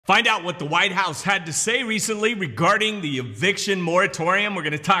Find out what the White House had to say recently regarding the eviction moratorium. We're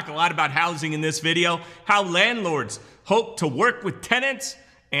going to talk a lot about housing in this video, how landlords hope to work with tenants,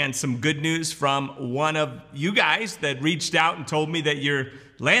 and some good news from one of you guys that reached out and told me that your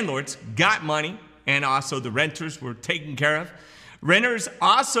landlords got money and also the renters were taken care of. Renters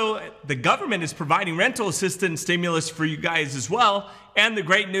also, the government is providing rental assistance stimulus for you guys as well. And the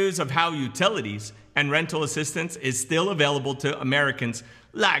great news of how utilities and rental assistance is still available to Americans,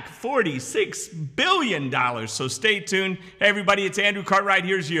 like $46 billion. So stay tuned. Hey everybody, it's Andrew Cartwright.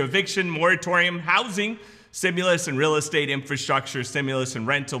 Here's your eviction moratorium, housing stimulus, and real estate infrastructure stimulus and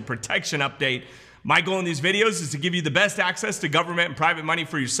rental protection update. My goal in these videos is to give you the best access to government and private money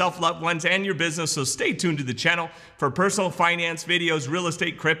for yourself, loved ones, and your business. So stay tuned to the channel for personal finance videos, real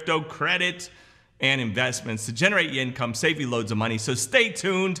estate, crypto, credit, and investments to generate you income, save you loads of money. So stay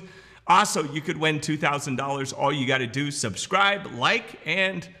tuned. Also, you could win $2,000. All you got to do is subscribe, like,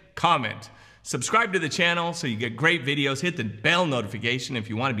 and comment. Subscribe to the channel so you get great videos. Hit the bell notification if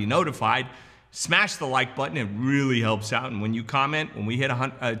you want to be notified. Smash the like button. It really helps out. And when you comment, when we hit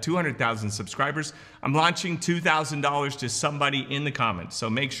 200,000 subscribers, I'm launching $2,000 to somebody in the comments. So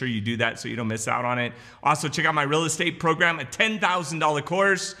make sure you do that so you don't miss out on it. Also, check out my real estate program, a $10,000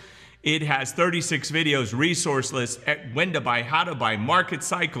 course. It has 36 videos, resource lists, when to buy, how to buy, market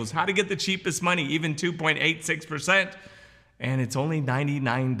cycles, how to get the cheapest money, even 2.86%. And it's only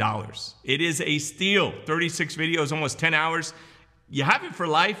 $99. It is a steal. 36 videos, almost 10 hours. You have it for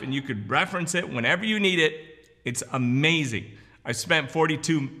life and you could reference it whenever you need it. It's amazing. I spent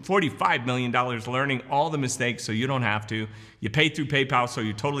 $45 million learning all the mistakes so you don't have to. You pay through PayPal so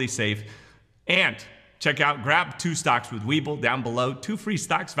you're totally safe. And check out, grab 2 stocks with Webull down below. 2 free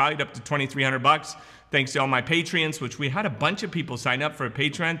stocks valued up to $2,300. Thanks to all my Patreons, which we had a bunch of people sign up for a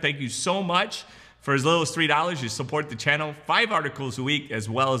Patreon. Thank you so much. For as little as $3, you support the channel. 5 articles a week, as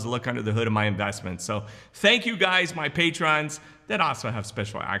well as a look under the hood of my investments. So thank you guys, my patrons that also have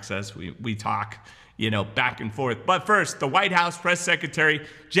special access. We talk, back and forth. But first, the White House Press Secretary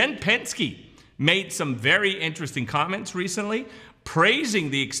Jen Psaki made some very interesting comments recently,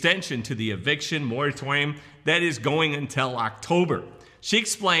 praising the extension to the eviction moratorium that is going until October. She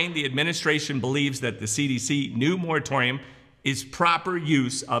explained the administration believes that the CDC new moratorium is proper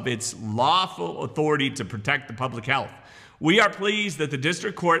use of its lawful authority to protect the public health. We are pleased that the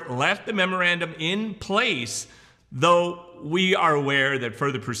district court left the memorandum in place, though we are aware that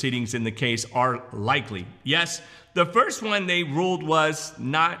further proceedings in the case are likely. Yes, the first one they ruled was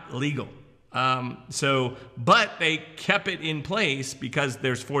not legal. But they kept it in place because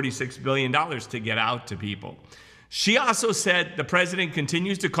there's $46 billion to get out to people. She also said the president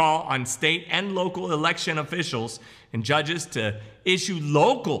continues to call on state and local election officials and judges to issue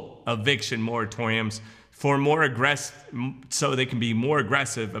local eviction moratoriums for so they can be more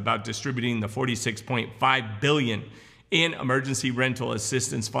aggressive about distributing the $46.5 billion in emergency rental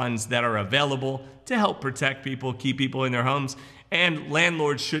assistance funds that are available to help protect people, keep people in their homes. And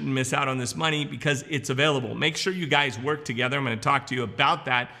landlords shouldn't miss out on this money because it's available. Make sure you guys work together. I'm going to talk to you about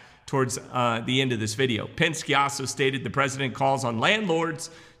that towards the end of this video. Psaki also stated the president calls on landlords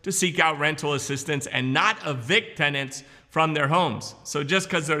to seek out rental assistance and not evict tenants from their homes. So just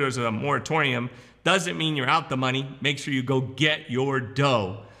because there's a moratorium doesn't mean you're out the money. Make sure you go get your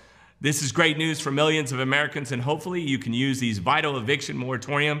dough. This is great news for millions of Americans, and hopefully you can use these vital eviction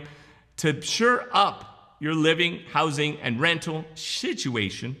moratorium to shore up your living, housing, and rental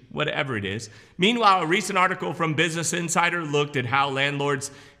situation, whatever it is. Meanwhile, a recent article from Business Insider looked at how landlords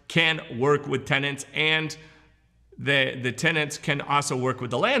can work with tenants, and the tenants can also work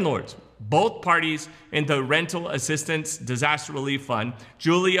with the landlords. Both parties in the Rental Assistance Disaster Relief Fund,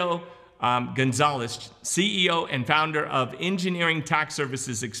 Julio Gonzalez, CEO and founder of Engineering Tax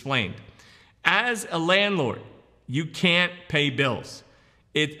Services, explained, as a landlord, you can't pay bills.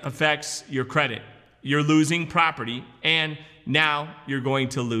 It affects your credit. You're losing property, and now you're going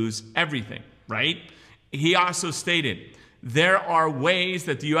to lose everything, right? He also stated, there are ways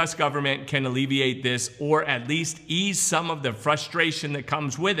that the U.S. government can alleviate this or at least ease some of the frustration that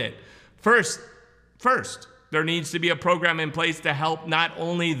comes with it. First, there needs to be a program in place to help not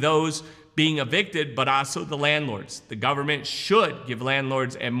only those being evicted, but also the landlords. The government should give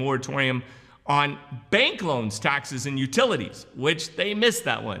landlords a moratorium on bank loans, taxes, and utilities, which they missed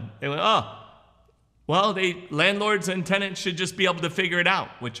that one. They went, landlords and tenants should just be able to figure it out,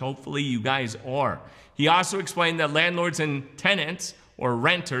 which hopefully you guys are. He also explained that landlords and tenants or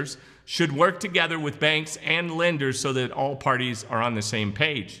renters should work together with banks and lenders so that all parties are on the same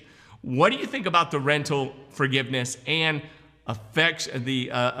page. What do you think about the rental forgiveness and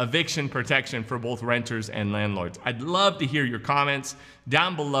eviction protection for both renters and landlords. I'd love to hear your comments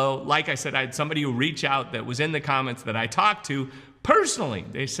down below. Like I said, I had somebody who reached out that was in the comments that I talked to personally.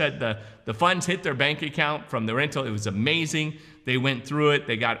 They said the funds hit their bank account from the rental. It was amazing. They went through it.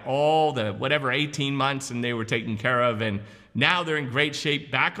 They got all the whatever 18 months and they were taken care of. And now they're in great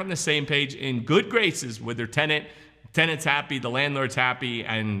shape, back on the same page, in good graces with their tenant. Tenant's happy, the landlord's happy,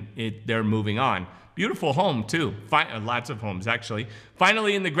 and they're moving on. Beautiful home too, lots of homes actually.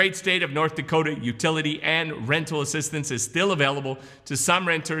 Finally, in the great state of North Dakota, utility and rental assistance is still available to some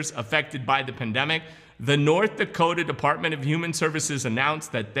renters affected by the pandemic. The North Dakota Department of Human Services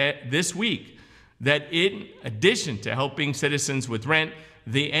announced that this week that in addition to helping citizens with rent,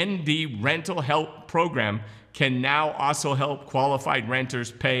 the ND Rental Help Program can now also help qualified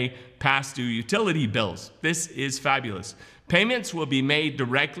renters pay past due utility bills. This is fabulous. Payments will be made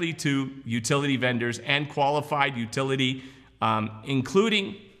directly to utility vendors and qualified utility,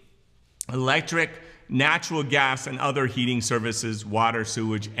 including electric, natural gas, and other heating services, water,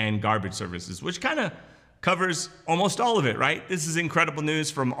 sewage, and garbage services, which kind of covers almost all of it, right? This is incredible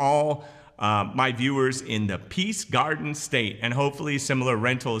news from all my viewers in the Peace Garden State, and hopefully similar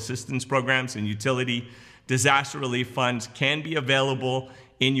rental assistance programs and utility disaster relief funds can be available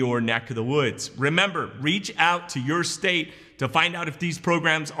in your neck of the woods. Remember, reach out to your state to find out if these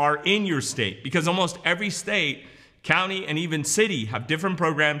programs are in your state, because almost every state, county, and even city have different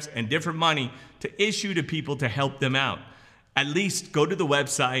programs and different money to issue to people to help them out. At least go to the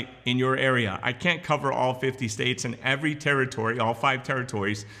website in your area. I can't cover all 50 states and every territory, all 5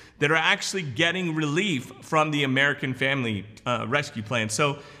 territories, that are actually getting relief from the American Family Rescue Plan.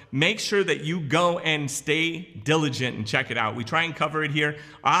 So make sure that you go and stay diligent and check it out. We try and cover it here.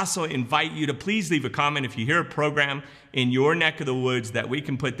 I also invite you to please leave a comment if you hear a program in your neck of the woods that we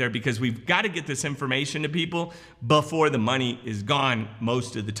can put there, because we've got to get this information to people before the money is gone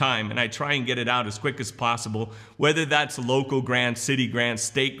most of the time. And I try and get it out as quick as possible, whether that's local grants, city grants,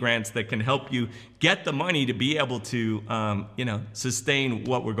 state grants that can help you get the money to be able to sustain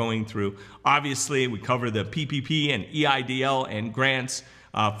what we're going through. Obviously, we cover the PPP and EIDL and grants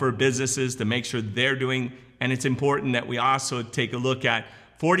for businesses to make sure they're doing, and it's important that we also take a look at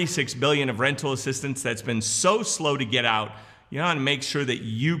 $46 billion of rental assistance that's been so slow to get out. You want to make sure that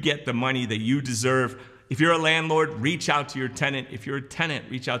you get the money that you deserve. If you're a landlord, reach out to your tenant. If you're a tenant,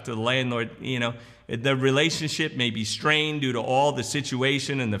 reach out to the landlord. You know, the relationship may be strained due to all the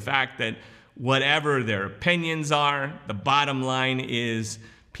situation and the fact that whatever their opinions are, the bottom line is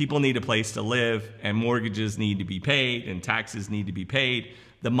people need a place to live, and mortgages need to be paid, and taxes need to be paid.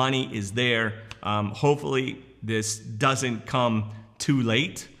 The money is there. Hopefully this doesn't come too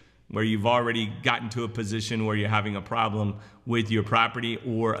late, where you've already gotten to a position where you're having a problem with your property,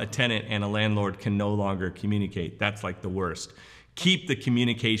 or a tenant and a landlord can no longer communicate. That's like the worst. Keep the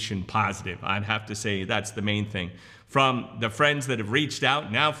communication positive. I'd have to say that's the main thing. From the friends that have reached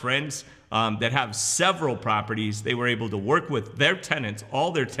out, now friends that have several properties, they were able to work with their tenants, all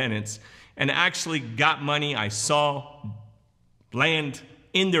their tenants, and actually got money. I saw land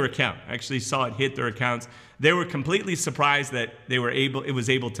in their account. I actually saw it hit their accounts. They were completely surprised that it was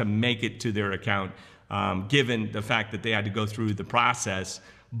able to make it to their account, given the fact that they had to go through the process.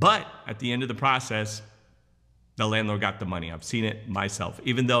 But at the end of the process, the landlord got the money. I've seen it myself.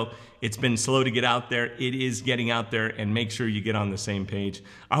 Even though it's been slow to get out there, it is getting out there, and make sure you get on the same page.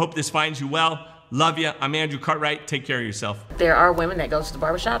 I hope this finds you well. Love you. I'm Andrew Cartwright. Take care of yourself. There are women that go to the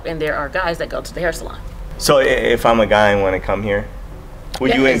barbershop, and there are guys that go to the hair salon. So if I'm a guy and want to come here,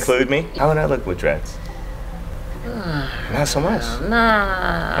 would you Yes. include me? How would I look with dreads? Not so much.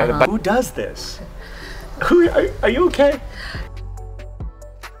 Nah. Who does this? Are you okay?